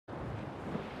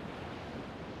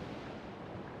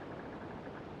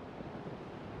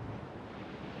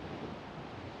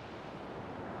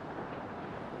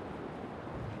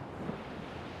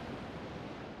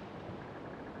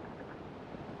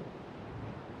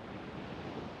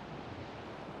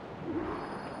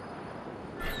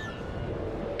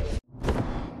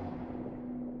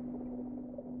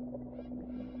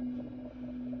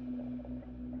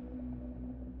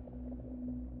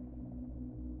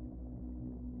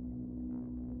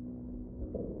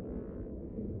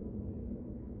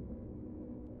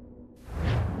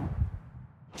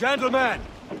Gentlemen,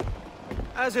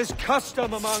 as is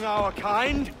custom among our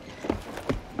kind,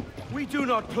 we do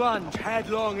not plunge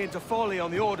headlong into folly on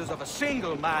the orders of a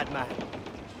single madman,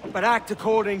 but act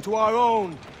according to our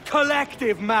own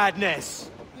collective madness.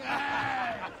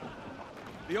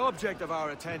 The object of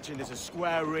our attention is a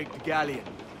square-rigged galleon,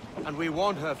 and we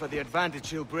want her for the advantage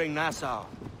she'll bring Nassau.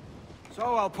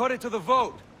 So I'll put it to the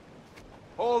vote.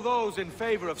 All those in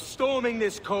favor of storming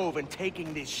this cove and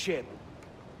taking this ship,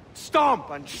 stomp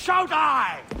and shout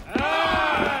aye!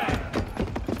 Aye!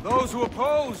 Those who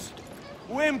oppose,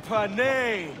 whimper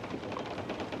nay!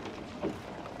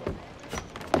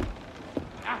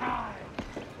 Aye!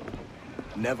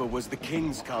 Never was the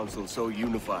King's Council so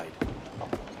unified.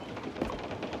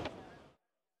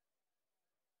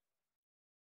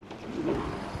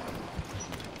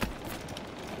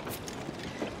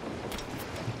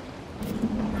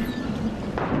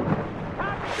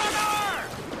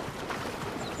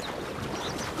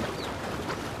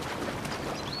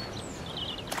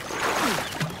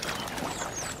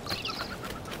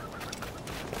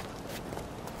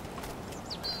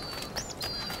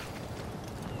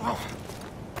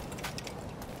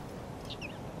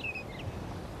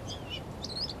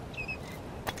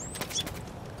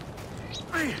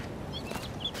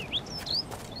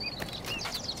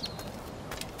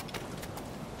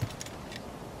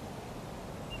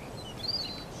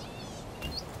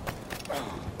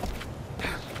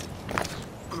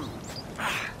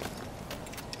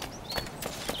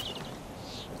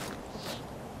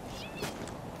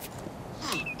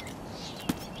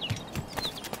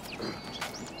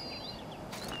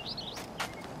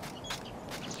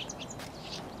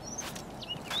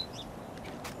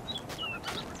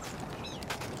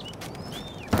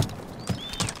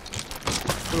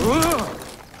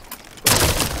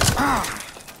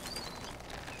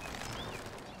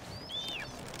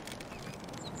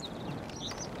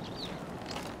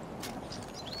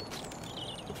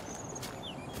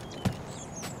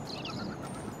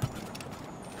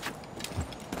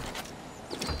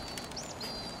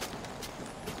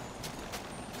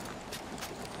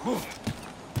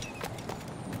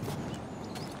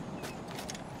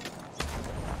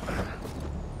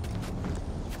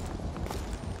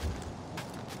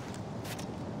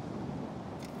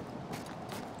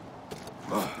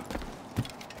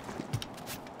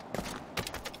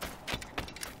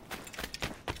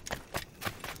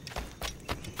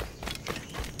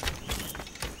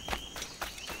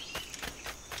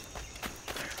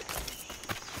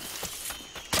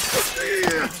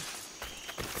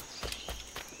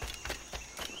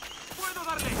 ¡Puedo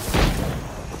darle!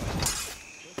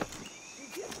 Si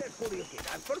sientes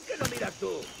curiosidad, ¿por qué no miras tú?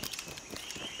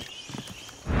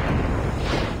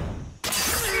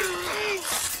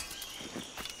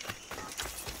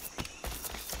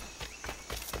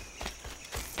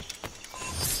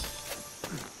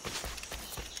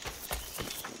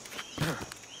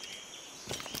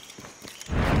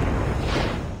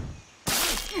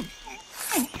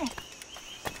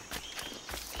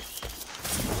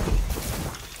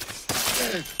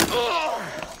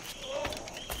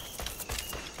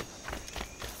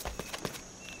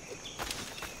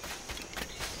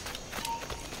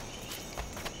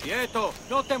 ¡Quieto!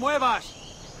 ¡No te muevas!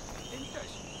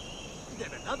 ¿De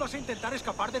verdad vas a intentar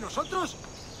escapar de nosotros?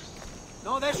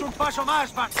 ¡No des un paso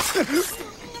más, Max!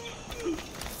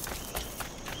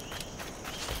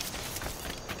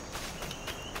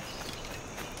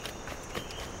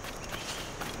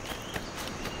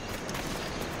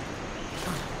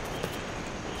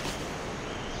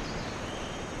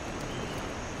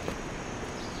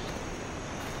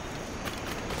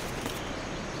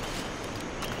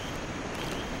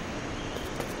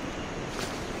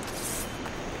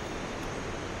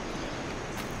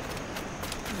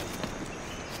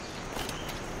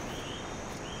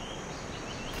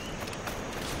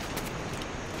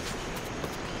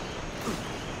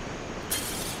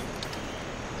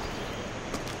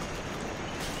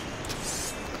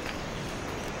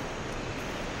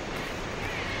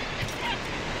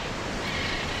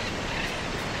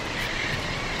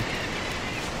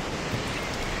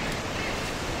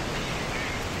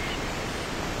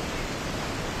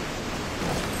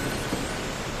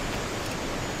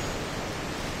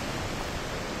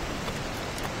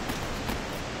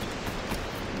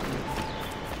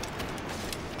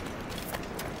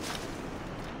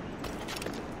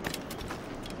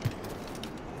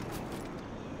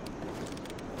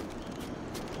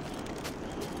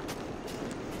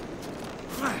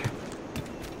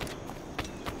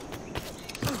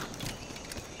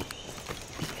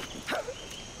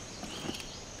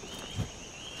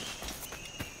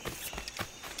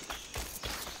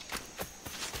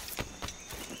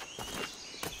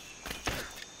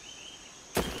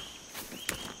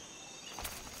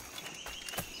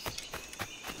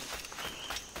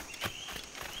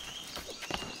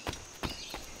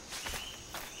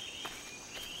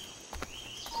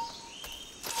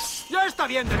 Ya está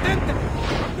bien, detente.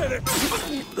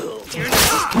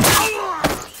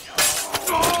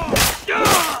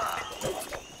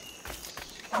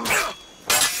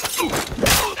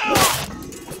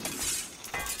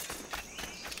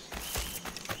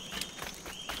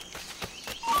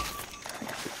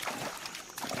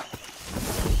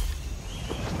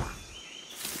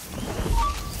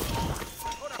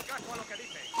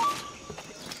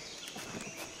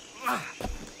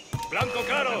 ¡Blanco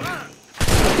claro!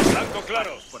 ¡Blanco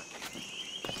claro! Por aquí.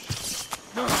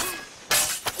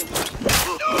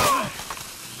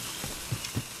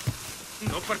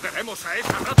 ¡No perderemos a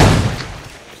esa rata!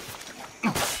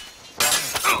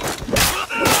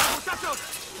 ¡Muchachos!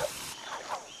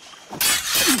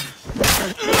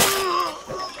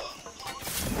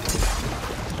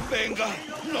 ¡Venga!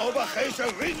 ¡No bajéis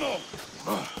el ritmo!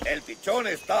 El pichón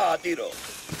está a tiro.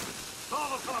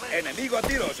 Enemigo a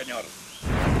tiro, señor.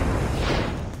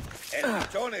 El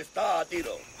pichón está a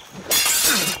tiro.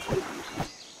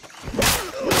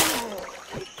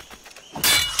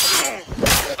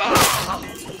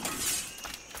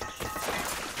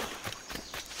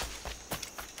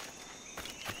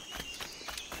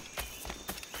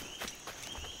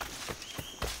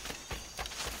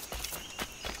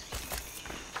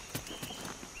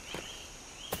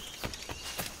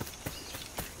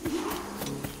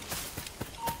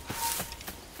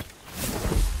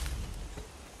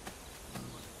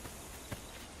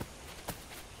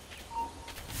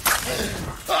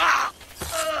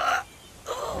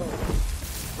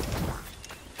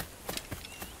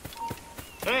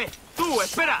 ¡Tú,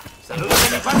 espera! ¡Saludos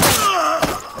de mi parte!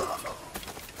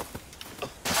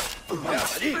 ¡Mirad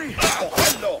allí!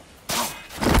 ¡Cogedlo!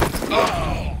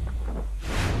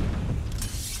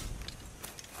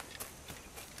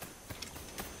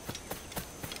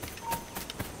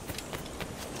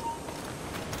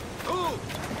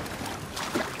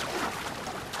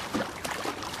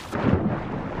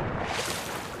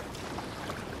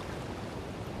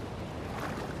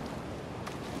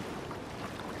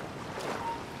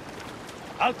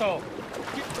 ¡Alto!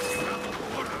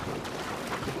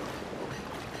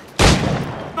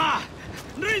 ¡Va!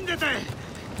 ¡Ríndete!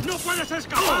 ¡No puedes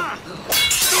escapar!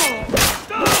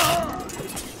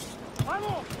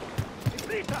 ¡Vamos!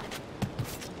 ¡Deprisa!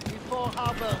 Before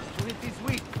harbor, with this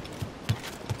week.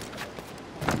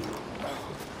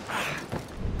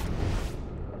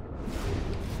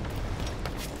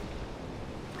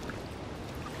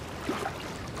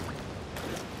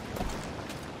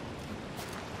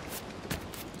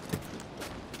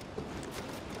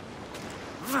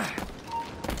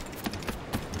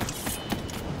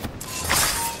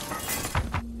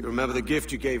 You remember the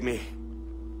gift you gave me?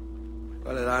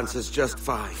 Well, it answers just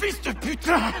fine. Fils de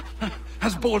putain!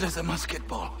 As bold as a musket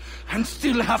ball, and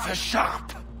still half as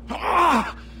sharp.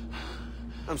 Ah!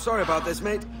 I'm sorry about this,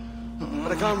 mate.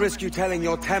 But I can't risk you telling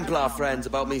your Templar friends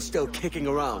about me still kicking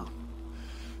around.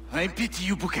 I pity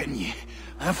you, Boucanier.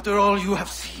 After all you have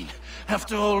seen,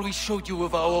 after all we showed you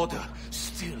of our order,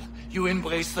 still you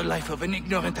embrace the life of an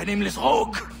ignorant and aimless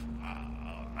rogue.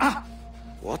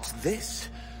 What's this?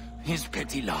 Is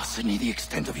petty larceny the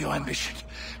extent of your ambition?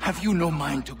 Have you no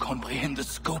mind to comprehend the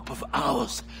scope of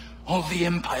ours? All the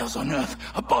empires on Earth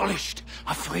abolished,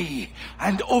 a free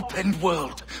and open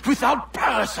world, without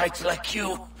parasites like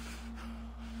you.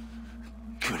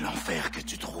 Que l'enfer que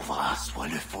tu trouveras soit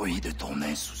le fruit de ton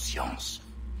insouciance.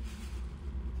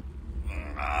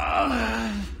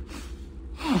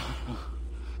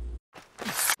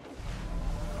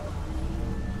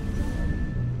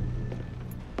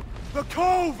 The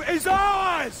cove is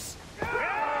ours!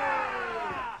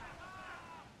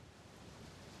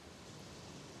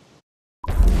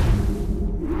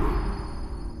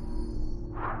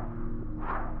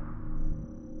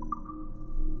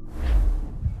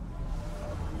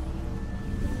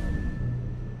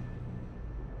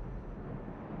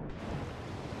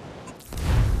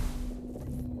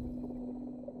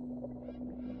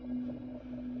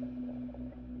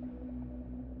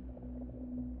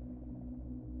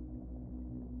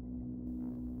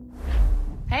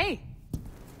 Hey!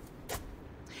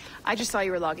 I just saw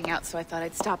you were logging out, so I thought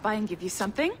I'd stop by and give you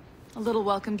something. A little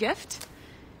welcome gift.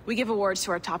 We give awards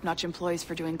to our top-notch employees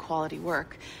for doing quality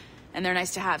work, and they're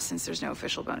nice to have since there's no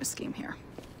official bonus scheme here.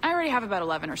 I already have about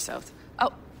 11 or so.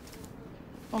 Oh.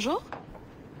 Bonjour?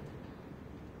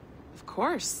 Of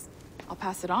course. I'll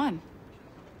pass it on.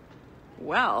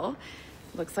 Well,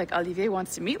 looks like Olivier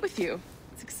wants to meet with you.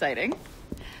 It's exciting.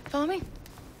 Follow me.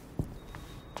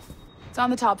 It's on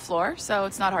the top floor, so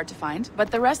it's not hard to find.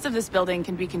 But the rest of this building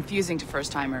can be confusing to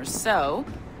first-timers, so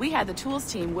We had the tools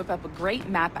team whip up a great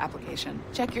map application.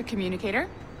 Check your communicator.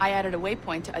 I added a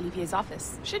waypoint to Olivier's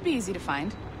office. Should be easy to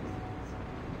find.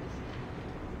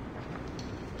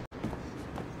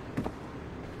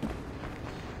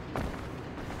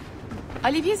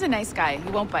 Olivier's a nice guy. He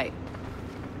won't bite.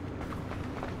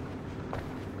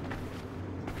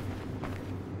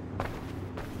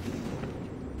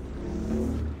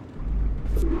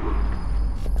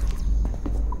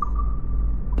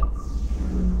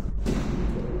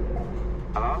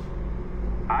 Hello?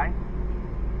 Hi?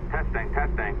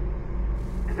 Testing.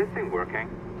 Is this thing working?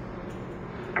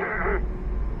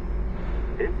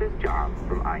 This is John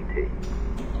from IT.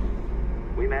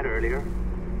 We met earlier.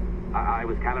 I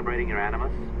was calibrating your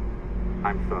Animus.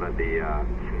 I'm sort of the,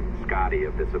 Scotty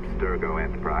of this Abstergo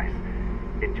enterprise.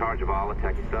 In charge of all the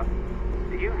techie stuff.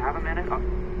 Do you have a minute?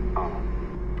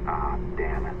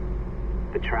 Damn it.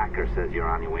 The tracker says you're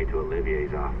on your way to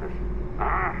Olivier's office.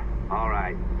 All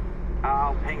right.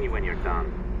 I'll ping you when you're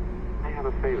done. I have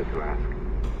a favor to ask.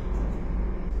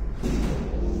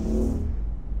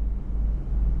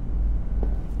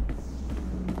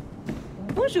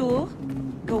 Bonjour.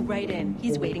 Go right in.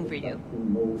 He's waiting for you.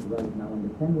 Mode right now, and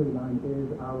the assembly line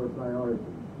is our priority.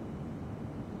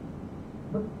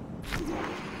 But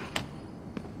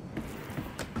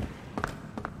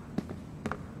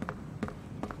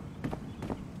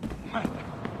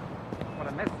well,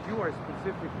 unless you are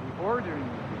specifically ordering me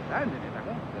to abandon it, I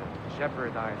won't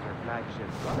jeopardize our flagship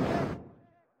project.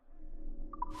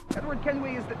 Edward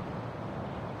Kenway is the...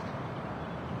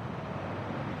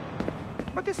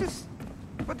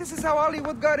 But this is how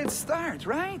Hollywood got its start,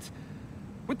 right?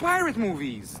 With pirate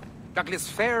movies. Douglas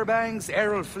Fairbanks,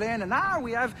 Errol Flynn, and now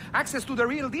we have access to the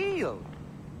real deal.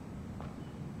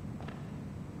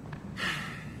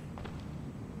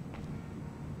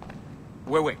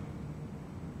 Wait.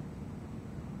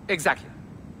 Exactly.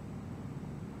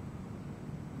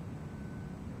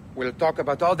 We'll talk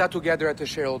about all that together at the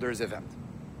shareholders event.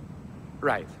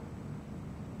 Right.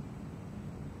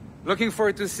 Looking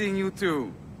forward to seeing you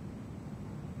too.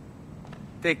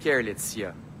 Take care,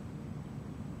 Laetitia.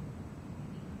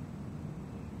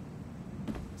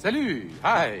 Salut!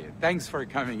 Hi! Thanks for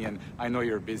coming in. I know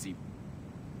you're busy.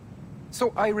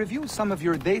 So I reviewed some of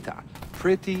your data.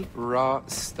 Pretty raw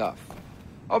stuff.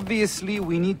 Obviously,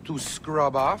 we need to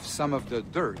scrub off some of the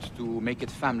dirt to make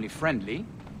it family-friendly.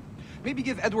 Maybe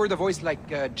give Edward a voice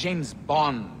like James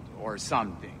Bond or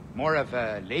something. More of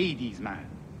a ladies' man.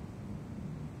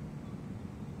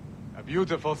 A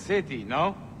beautiful city,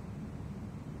 no?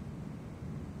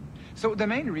 So the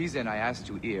main reason I asked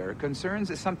you here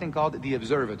concerns something called the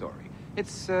observatory.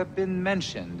 It's been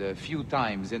mentioned a few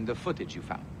times in the footage you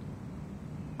found.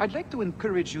 I'd like to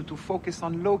encourage you to focus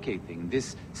on locating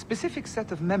this specific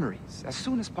set of memories as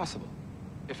soon as possible.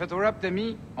 If it were up to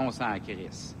me, on s'en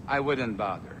crisse. I wouldn't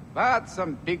bother. But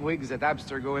some bigwigs at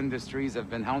Abstergo Industries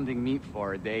have been hounding me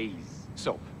for days.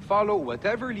 So, follow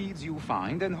whatever leads you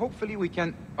find, and hopefully we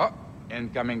can... Oh,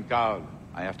 incoming call.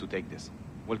 I have to take this.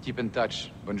 We'll keep in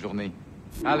touch. Bonne journée.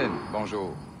 Alan,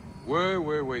 bonjour.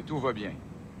 Oui, tout va bien.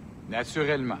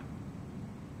 Naturellement.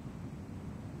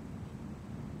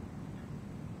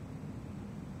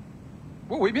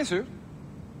 Oui, bien sûr.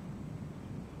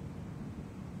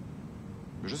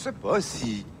 Je sais pas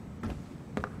si...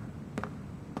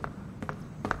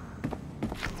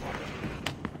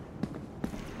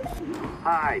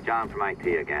 Hi, John from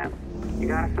IT again. You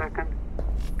got a second?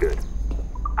 Good.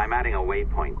 I'm adding a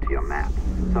waypoint to your map.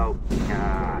 So,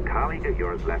 a colleague of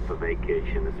yours left for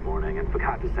vacation this morning and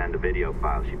forgot to send a video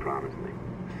file she promised me.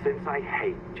 Since I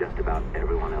hate just about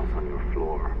everyone else on your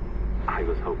floor, I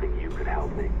was hoping you could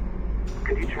help me.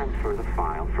 Could you transfer the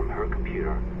file from her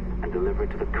computer and deliver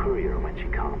it to the courier when she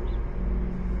comes?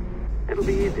 It'll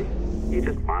be easy. You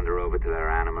just wander over to their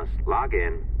Animus, log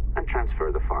in, and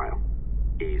transfer the file.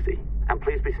 Easy. And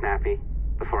please be snappy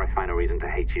before I find a reason to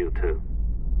hate you too.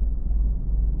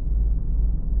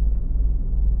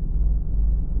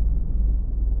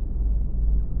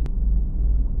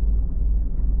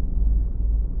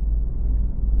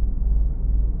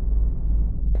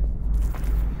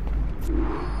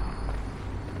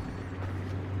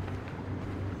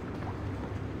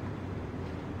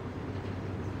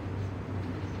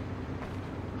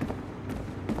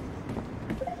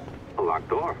 A locked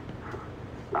door?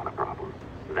 Not a problem.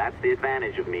 That's the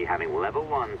advantage of me having level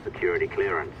 1 security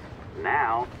clearance.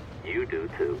 Now, you do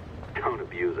too. Don't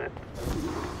abuse it.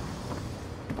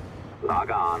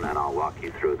 Log on and I'll walk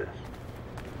you through this.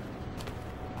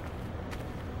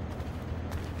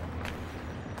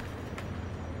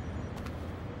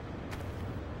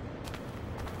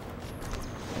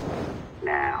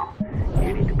 Now,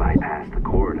 you need to bypass the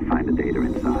core to find the data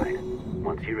inside.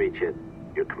 you reach it,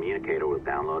 your communicator will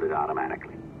download it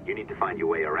automatically. You need to find your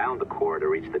way around the core to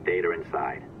reach the data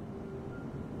inside.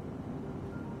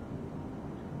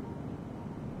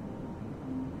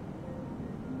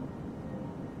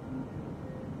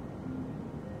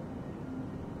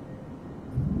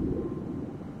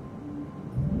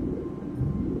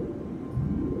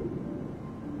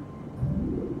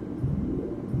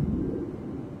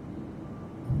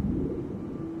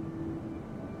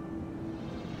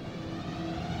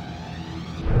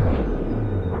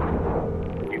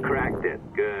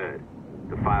 Good.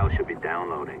 The file should be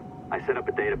downloading. I set up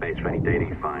a database for any data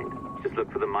you find. Just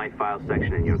look for the My Files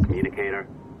section in your communicator,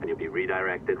 and you'll be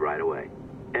redirected right away.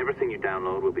 Everything you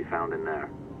download will be found in there.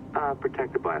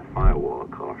 Protected by a firewall,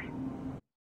 of course.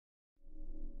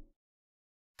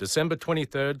 December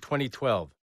 23rd,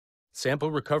 2012.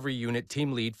 Sample Recovery Unit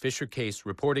Team Lead Fisher Case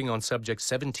reporting on Subject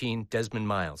 17, Desmond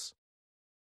Miles.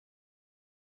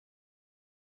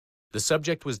 The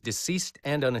subject was deceased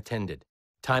and unattended.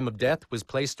 Time of death was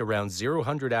placed around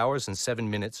 00 hours and 7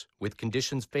 minutes, with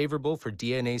conditions favorable for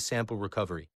DNA sample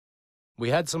recovery. We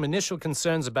had some initial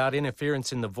concerns about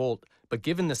interference in the vault, but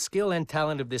given the skill and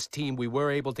talent of this team, we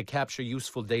were able to capture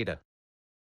useful data.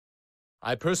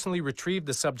 I personally retrieved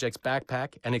the subject's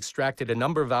backpack and extracted a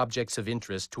number of objects of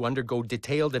interest to undergo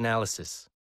detailed analysis.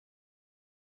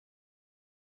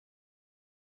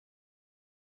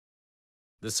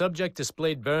 The subject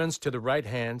displayed burns to the right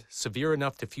hand, severe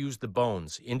enough to fuse the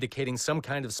bones, indicating some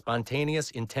kind of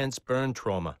spontaneous, intense burn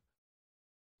trauma.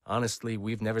 Honestly,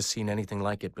 we've never seen anything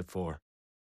like it before.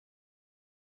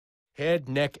 Head,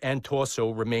 neck, and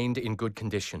torso remained in good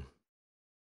condition.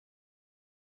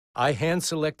 I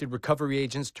hand-selected recovery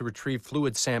agents to retrieve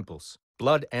fluid samples,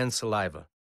 blood and saliva.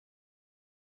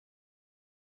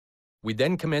 We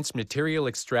then commenced material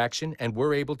extraction and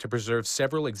were able to preserve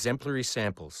several exemplary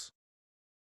samples.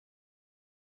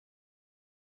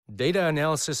 Data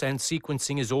analysis and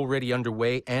sequencing is already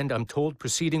underway, and I'm told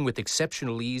proceeding with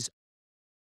exceptional ease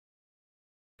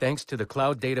thanks to the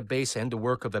cloud database and the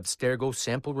work of Abstergo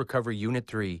Sample Recovery Unit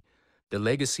 3. The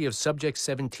legacy of Subject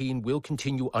 17 will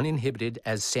continue uninhibited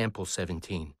as Sample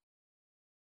 17.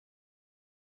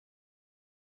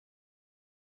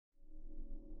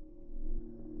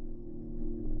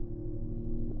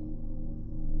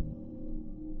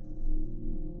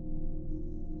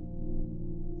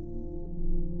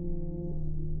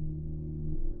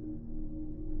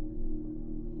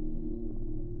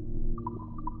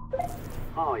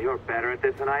 Oh, you're better at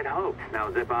this than I'd hoped.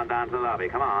 Now zip on down to the lobby.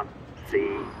 Come on.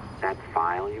 See that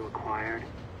file you acquired?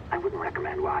 I wouldn't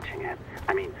recommend watching it.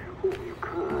 I mean, you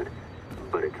could,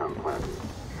 but it's unpleasant.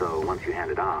 So once you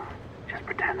hand it off, just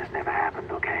pretend this never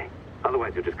happened, okay?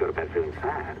 Otherwise, you'll just go to bed feeling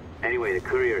sad. Anyway, the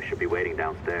courier should be waiting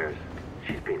downstairs.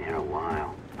 She's been here a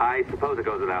while. I suppose it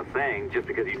goes without saying, just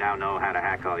because you now know how to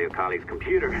hack all your colleagues'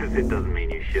 computers, it doesn't mean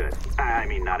you should. I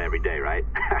mean, not every day, right?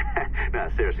 No,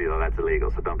 seriously, though, that's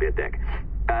illegal, so don't be a dick.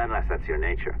 Unless that's your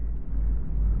nature.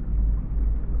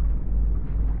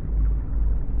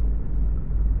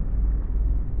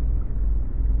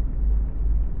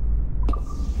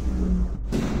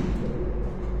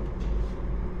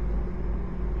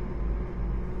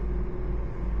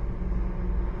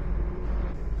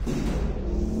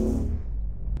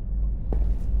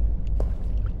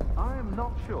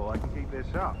 Not sure I can keep this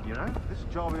up, you know? This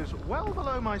job is well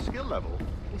below my skill level.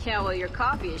 Yeah, well, your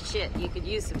coffee is shit. You could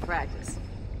use some practice.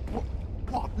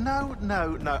 What? No.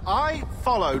 I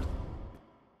followed...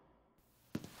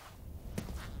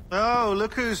 Oh,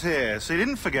 look who's here. So you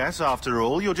didn't forget, after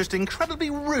all. You're just incredibly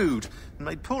rude and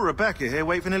made poor Rebecca here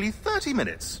wait for nearly 30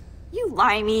 minutes. You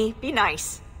limey. Be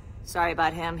nice. Sorry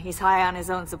about him. He's high on his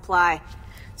own supply.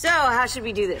 So, how should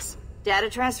we do this? Data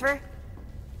transfer?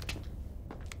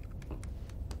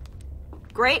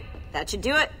 Great, that should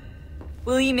do it.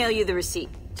 We'll email you the receipt.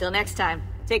 Till next time,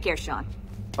 take care, Sean.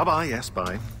 Bye-bye, yes,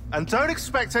 bye. And don't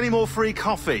expect any more free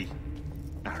coffee.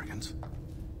 Arrogant.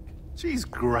 She's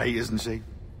great, isn't she?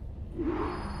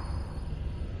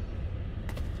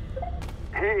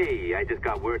 Hey, I just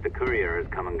got word the courier has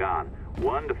come and gone.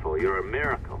 Wonderful, you're a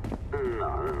miracle.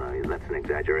 No, that's an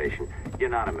exaggeration. You're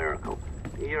not a miracle.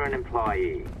 You're an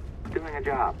employee, doing a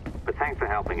job. But thanks for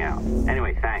helping out.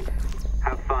 Anyway, thanks.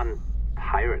 Have fun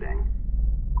pirating.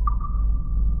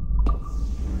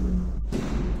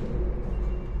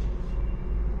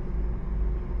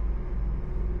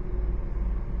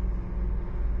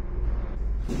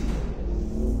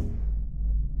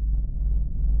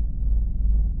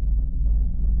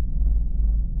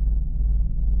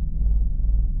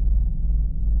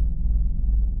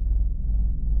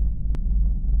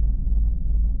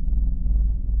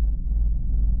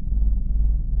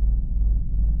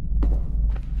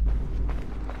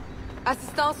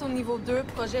 Assistance au niveau 2,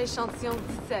 projet échantillon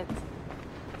 17.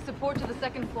 Support to the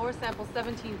second floor, sample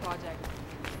 17 project.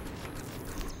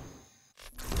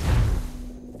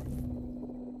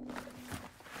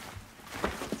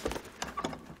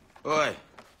 Oi.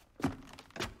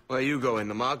 Where you going,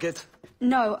 the market?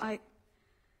 No,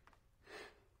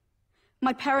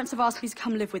 My parents have asked me to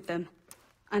come live with them.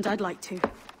 And I'd like to.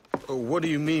 Oh, what do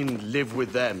you mean, live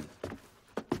with them?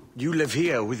 You live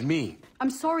here with me. I'm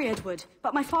sorry, Edward,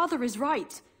 but my father is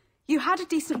right. You had a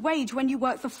decent wage when you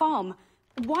worked the farm.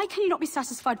 Why can you not be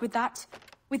satisfied with that?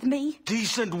 With me?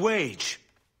 Decent wage?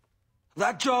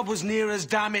 That job was near as,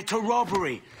 damn it, to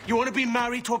robbery. You want to be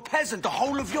married to a peasant the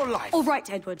whole of your life? All right,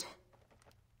 Edward.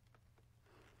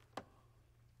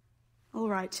 All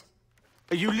right.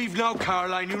 You leave now,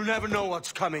 Caroline. You'll never know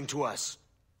what's coming to us.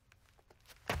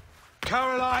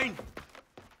 Caroline!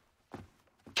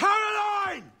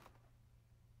 Caroline!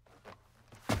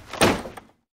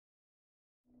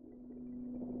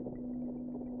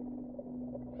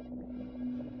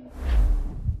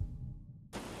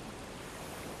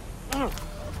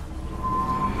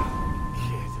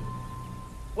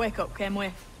 Wake up,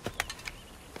 Kenway.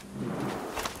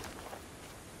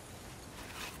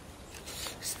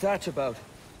 Thatch about?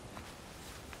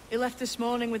 He left this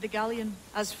morning with the galleon.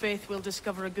 As faith, we'll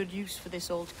discover a good use for this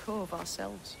old cove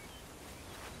ourselves.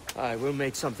 Aye, we'll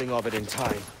make something of it in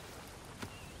time.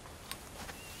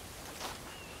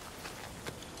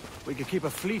 We could keep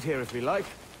a fleet here if we like.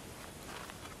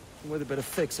 With a bit of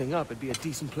fixing up, it'd be a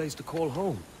decent place to call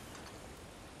home.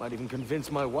 Might even convince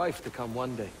my wife to come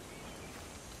one day.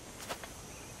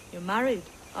 You're married,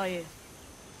 are you?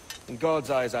 In God's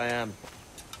eyes, I am.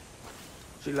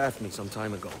 She left me some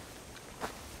time ago.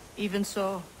 Even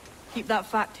so, keep that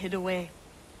fact hid away.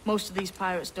 Most of these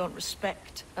pirates don't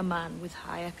respect a man with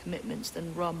higher commitments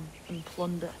than rum and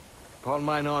plunder. Upon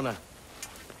mine honor.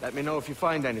 Let me know if you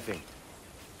find anything.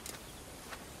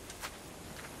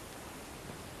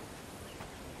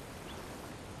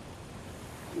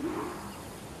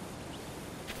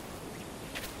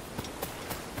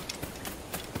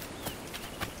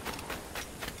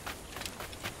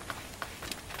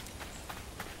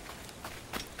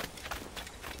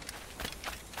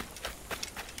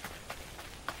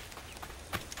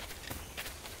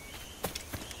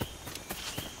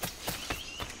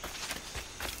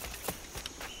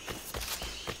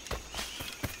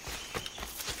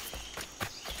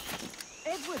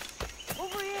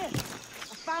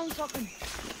 Something.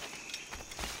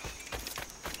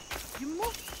 You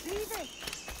must see this.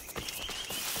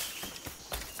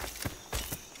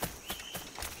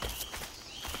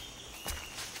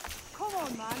 Come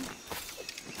on, man.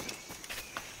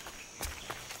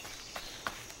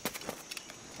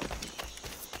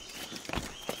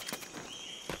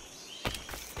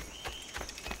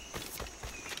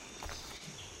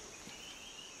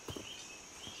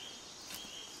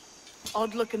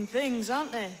 Odd-looking things,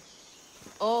 aren't they?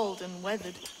 Old and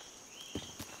weathered.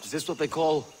 Is this what they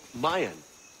call Mayan?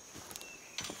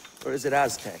 Or is it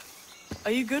Aztec?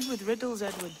 Are you good with riddles,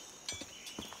 Edward?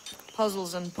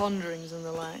 Puzzles and ponderings and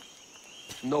the like?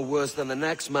 No worse than the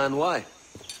next man, why?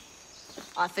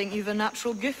 I think you've a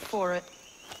natural gift for it.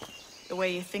 The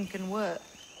way you think and work.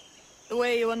 The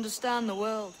way you understand the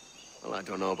world. Well, I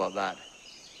don't know about that.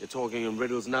 You're talking in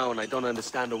riddles now and I don't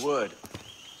understand a word.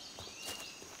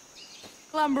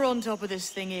 Clamber on top of this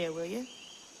thing here, will you?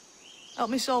 Help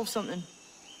me solve something.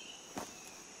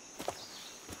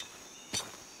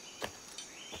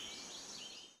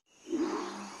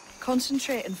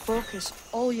 Concentrate and focus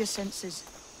all your senses.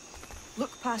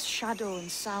 Look past shadow and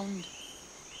sound,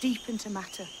 deep into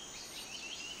matter,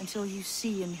 until you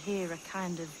see and hear a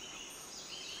kind of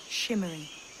shimmering.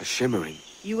 A shimmering?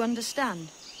 You understand?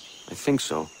 I think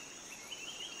so.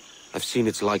 I've seen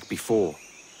its like before,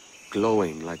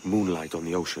 glowing like moonlight on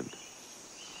the ocean.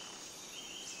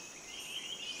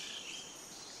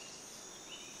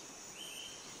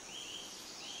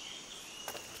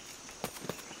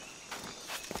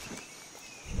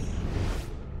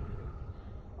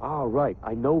 Ah, right.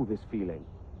 I know this feeling.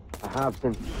 I have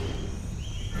since...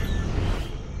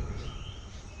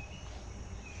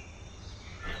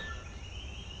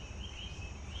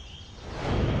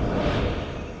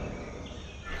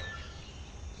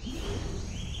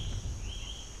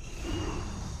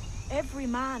 Every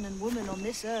man and woman on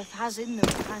this earth has in them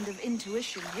a kind of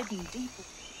intuition hidden deep.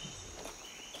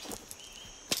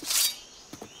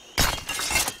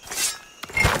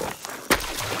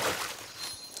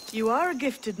 You are a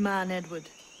gifted man, Edward.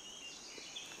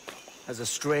 Has a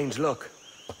strange look.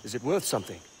 Is it worth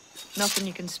something? Nothing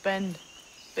you can spend.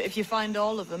 But if you find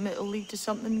all of them, it'll lead to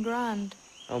something grand.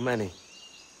 How many?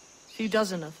 A few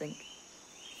dozen, I think.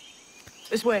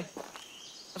 This way.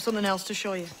 I've something else to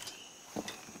show you.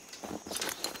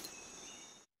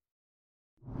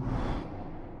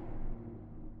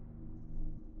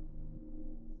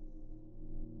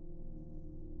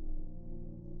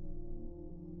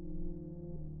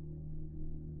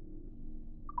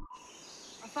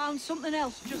 I found something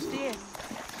else just here.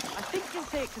 I think you'll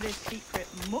take to this secret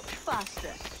much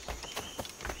faster.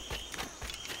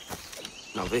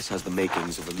 Now this has the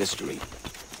makings of a mystery.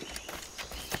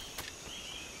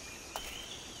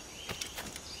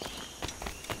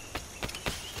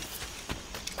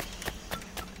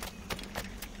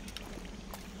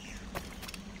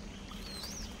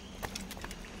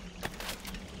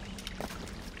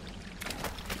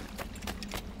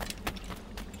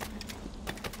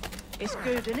 It's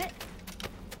good, isn't it?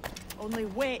 Only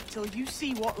wait till you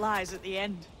see what lies at the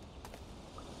end.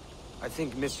 I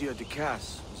think Monsieur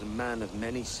Ducasse was a man of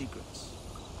many secrets.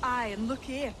 Aye, and look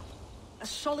here. A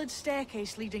solid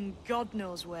staircase leading God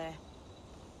knows where.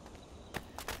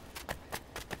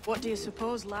 What do you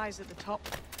suppose lies at the top?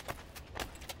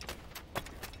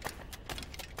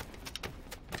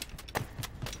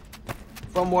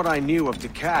 From what I knew of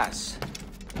Ducasse,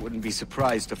 I wouldn't be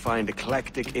surprised to find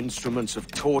eclectic instruments of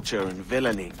torture and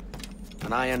villainy.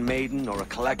 An Iron Maiden or a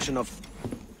collection of...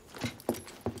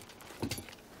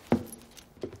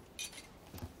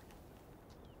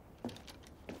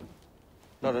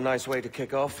 Not a nice way to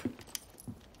kick off.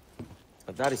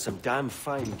 But that is some damn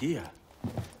fine gear.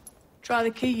 Try the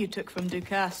key you took from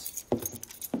Ducasse.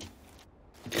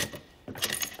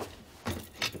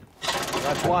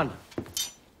 That's one.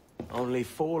 Only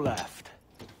 4 left.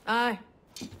 Aye.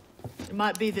 It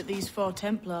might be that these 4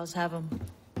 Templars have them.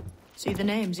 See the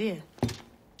names here?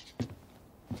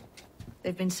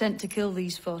 They've been sent to kill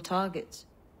these 4 targets.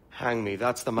 Hang me,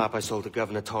 that's the map I sold to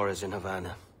Governor Torres in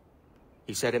Havana.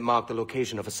 He said it marked the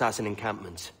location of assassin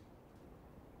encampments.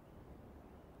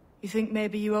 You think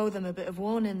maybe you owe them a bit of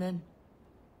warning, then?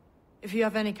 If you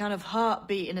have any kind of heart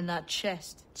beating in that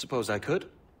chest. Suppose I could.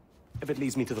 If it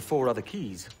leads me to the 4 other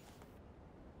keys.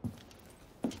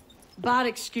 Bad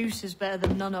excuse is better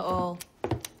than none at all.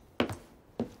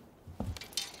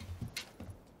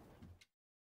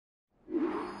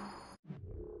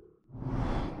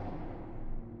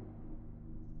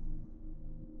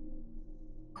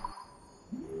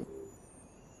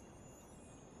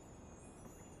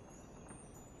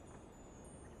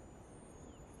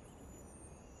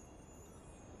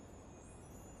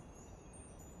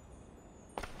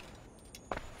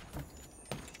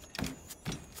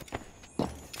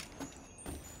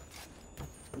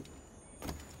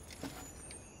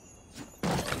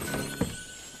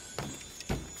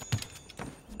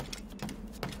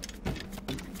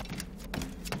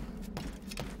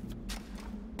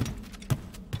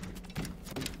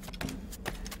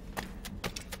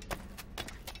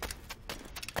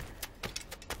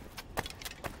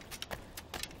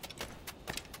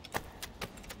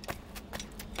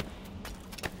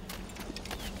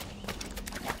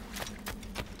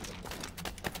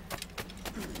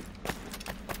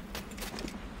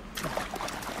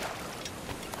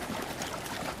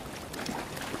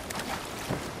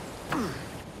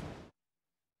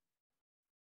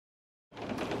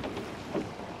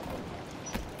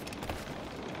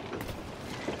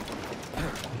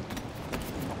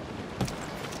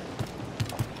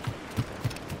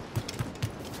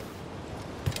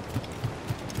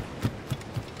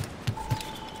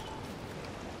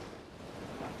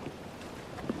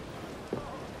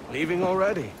 Leaving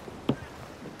already?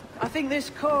 I think this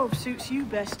cove suits you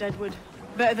best, Edward.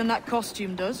 Better than that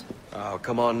costume does. Oh,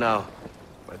 come on now.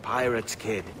 We're pirates,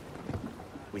 kid.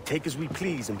 We take as we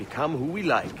please and become who we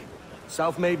like.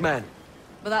 Self-made men.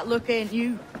 But that look ain't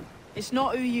you. It's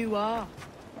not who you are.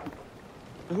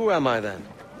 Who am I, then?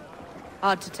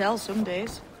 Hard to tell some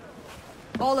days.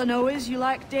 All I know is you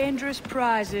like dangerous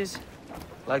prizes.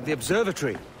 Like the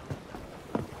observatory.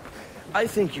 I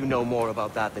think you know more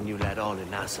about that than you let on in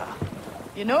Nassau.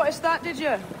 You noticed that, did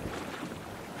you?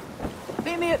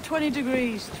 Meet me at 20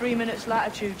 degrees, 3 minutes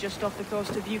latitude just off the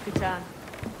coast of Yucatan.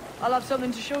 I'll have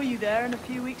something to show you there in a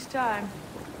few weeks' time.